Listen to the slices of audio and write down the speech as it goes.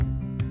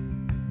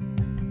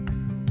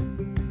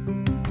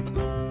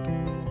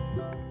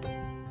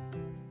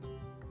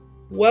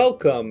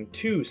Welcome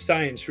to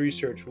Science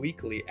Research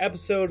Weekly,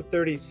 episode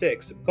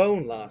 36,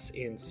 Bone Loss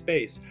in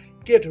Space.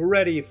 Get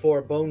ready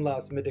for bone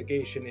loss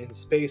mitigation in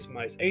space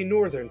mice, a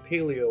northern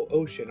paleo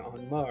ocean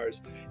on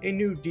Mars, a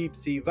new deep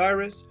sea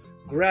virus,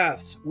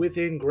 graphs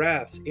within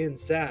graphs in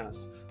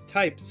SAS,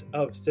 types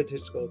of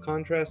statistical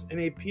contrast, and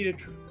a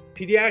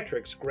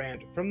pediatrics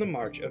grant from the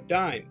March of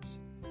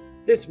Dimes.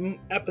 This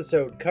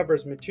episode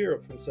covers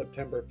material from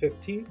September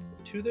 15th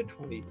to the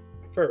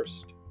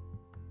 21st.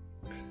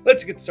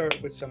 Let's get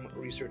started with some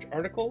research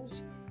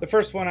articles. The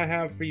first one I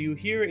have for you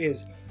here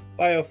is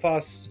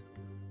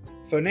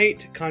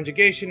Biophosphonate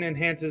conjugation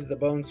enhances the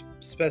bone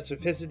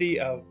specificity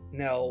of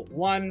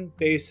NEL1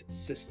 based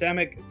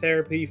systemic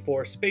therapy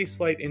for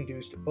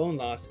spaceflight-induced bone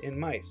loss in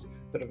mice.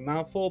 Bit of a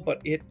mouthful,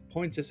 but it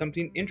points to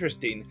something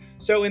interesting.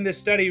 So in this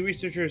study,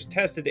 researchers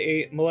tested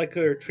a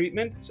molecular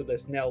treatment, so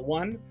this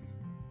NEL1,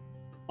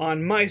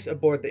 on mice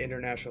aboard the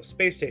International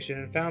Space Station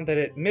and found that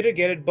it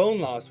mitigated bone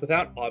loss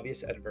without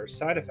obvious adverse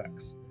side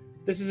effects.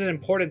 This is an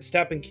important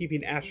step in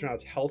keeping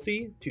astronauts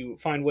healthy to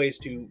find ways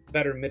to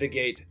better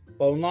mitigate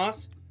bone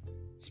loss,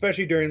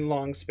 especially during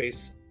long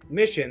space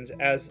missions,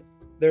 as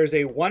there's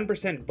a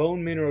 1%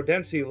 bone mineral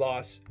density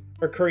loss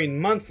occurring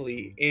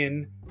monthly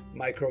in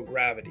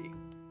microgravity.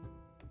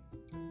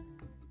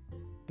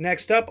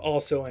 Next up,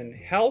 also in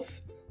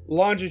health,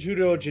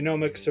 longitudinal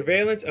genomic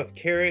surveillance of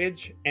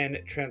carriage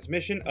and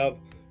transmission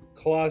of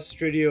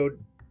Clostridioides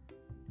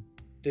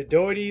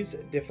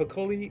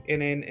difficile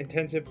in an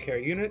intensive care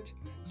unit.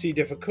 C.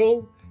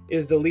 difficile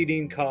is the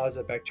leading cause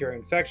of bacterial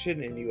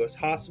infection in U.S.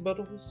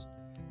 hospitals.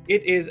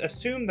 It is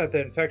assumed that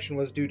the infection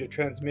was due to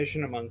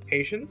transmission among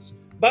patients,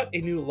 but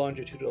a new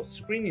longitudinal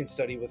screening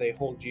study with a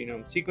whole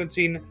genome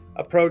sequencing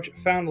approach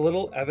found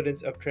little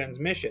evidence of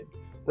transmission.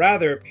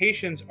 Rather,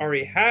 patients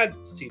already had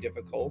C.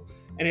 difficile,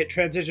 and it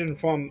transitioned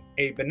from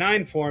a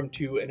benign form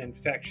to an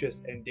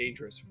infectious and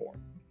dangerous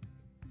form.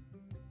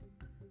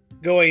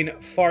 Going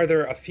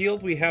farther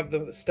afield, we have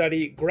the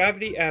study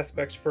Gravity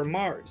Aspects for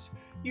Mars.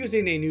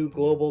 Using a new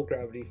global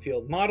gravity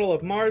field model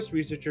of Mars,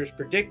 researchers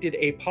predicted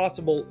a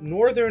possible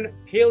northern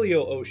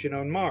paleo ocean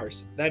on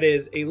Mars, that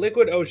is, a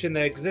liquid ocean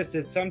that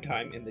existed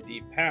sometime in the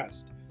deep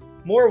past.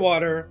 More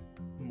water,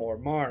 more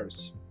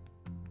Mars.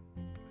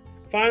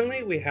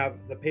 Finally, we have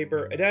the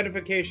paper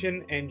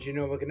Identification and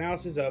Genomic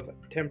Analysis of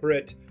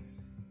Temperate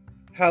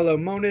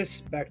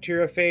Halomonas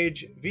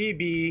Bacteriophage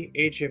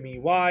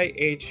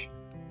VB-HMEY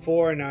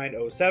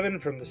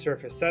H4907 from the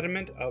surface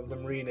sediment of the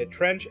Mariana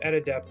Trench at a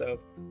depth of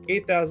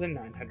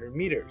 8,900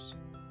 meters.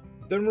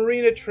 The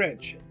Mariana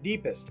Trench,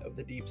 deepest of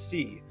the deep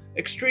sea.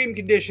 Extreme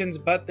conditions,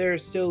 but there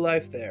is still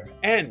life there,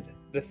 and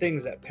the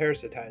things that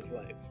parasitize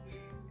life.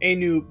 A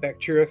new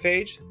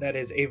bacteriophage, that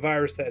is a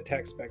virus that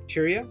attacks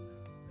bacteria,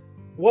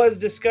 was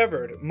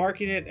discovered,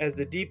 marking it as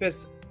the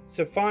deepest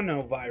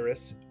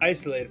siphanovirus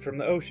isolated from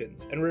the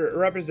oceans, and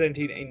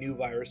representing a new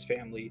virus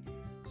family,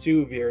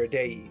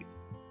 Pseudoviridea.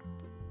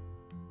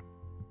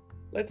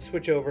 Let's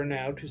switch over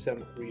now to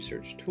some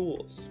research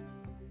tools.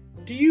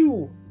 Do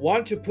you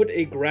want to put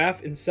a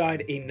graph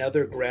inside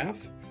another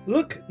graph?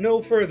 Look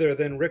no further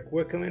than Rick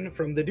Wicklund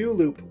from the Do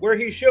Loop, where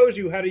he shows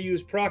you how to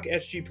use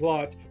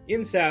proc-ggplot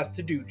in SAS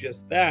to do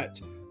just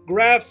that.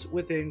 Graphs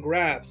within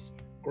graphs,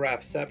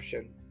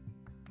 graphception.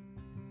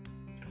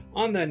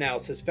 On the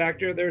analysis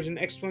factor, there's an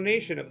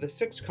explanation of the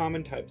 6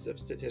 common types of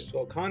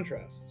statistical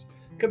contrasts,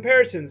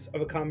 comparisons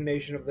of a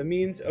combination of the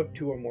means of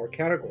 2 or more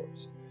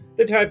categories.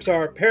 The types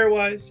are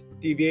pairwise,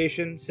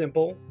 deviation,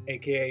 simple,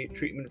 aka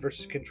treatment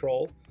versus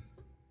control,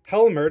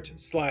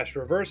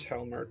 Helmert/reverse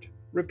Helmert,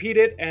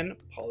 repeated, and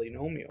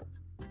polynomial.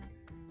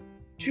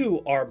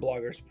 2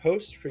 R-bloggers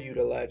posts for you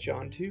to latch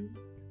onto.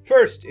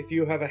 First, if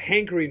you have a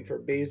hankering for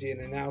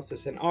Bayesian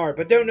analysis in R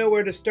but don't know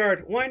where to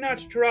start, why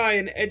not try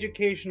an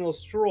educational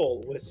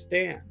stroll with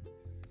Stan?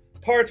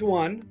 Part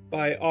 1,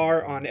 by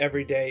R on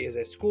Every Day is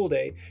a School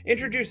Day,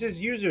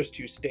 introduces users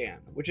to Stan,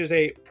 which is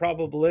a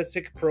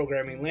probabilistic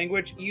programming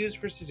language used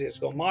for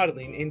statistical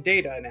modeling and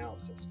data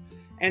analysis,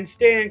 and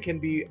Stan can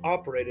be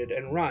operated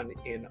and run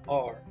in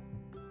R.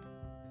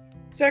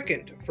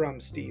 Second, from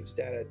Steve's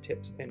Data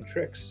Tips and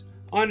Tricks,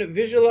 on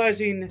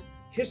visualizing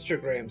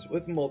histograms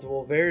with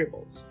multiple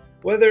variables,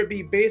 whether it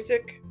be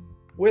basic,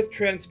 with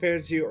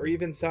transparency, or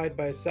even side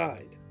by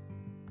side.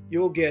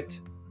 You will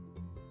get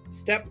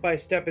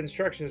step-by-step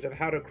instructions of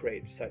how to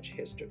create such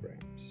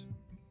histograms.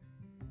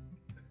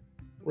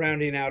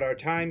 Rounding out our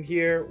time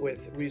here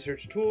with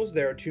research tools,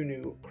 there are 2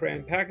 new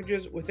CRAN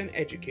packages with an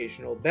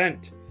educational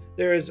bent.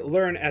 There is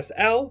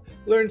LearnSL,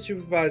 Learn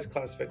Supervised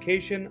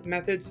Classification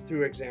Methods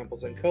through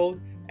Examples and Code,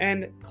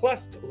 and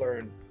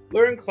ClustLearn,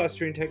 Learn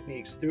Clustering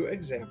Techniques through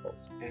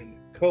Examples and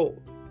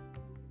Code.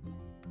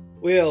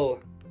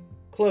 We'll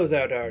close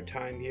out our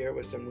time here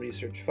with some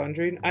research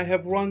funding. I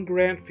have one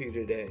grant for you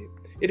today.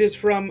 It is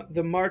from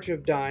the March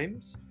of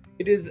Dimes.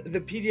 It is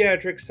the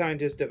Pediatric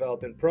Scientist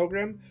Development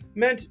Program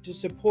meant to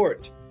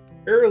support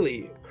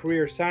early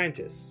career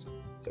scientists,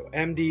 so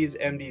MDs,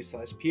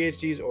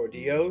 MD/PhDs, or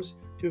DOs,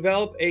 to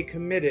develop a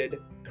committed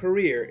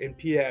career in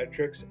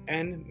pediatrics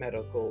and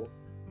medical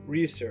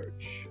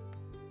research.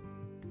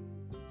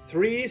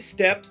 3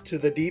 steps to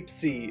the deep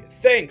sea.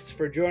 Thanks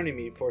for joining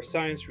me for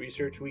Science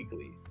Research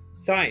Weekly.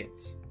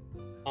 Science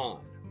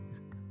on.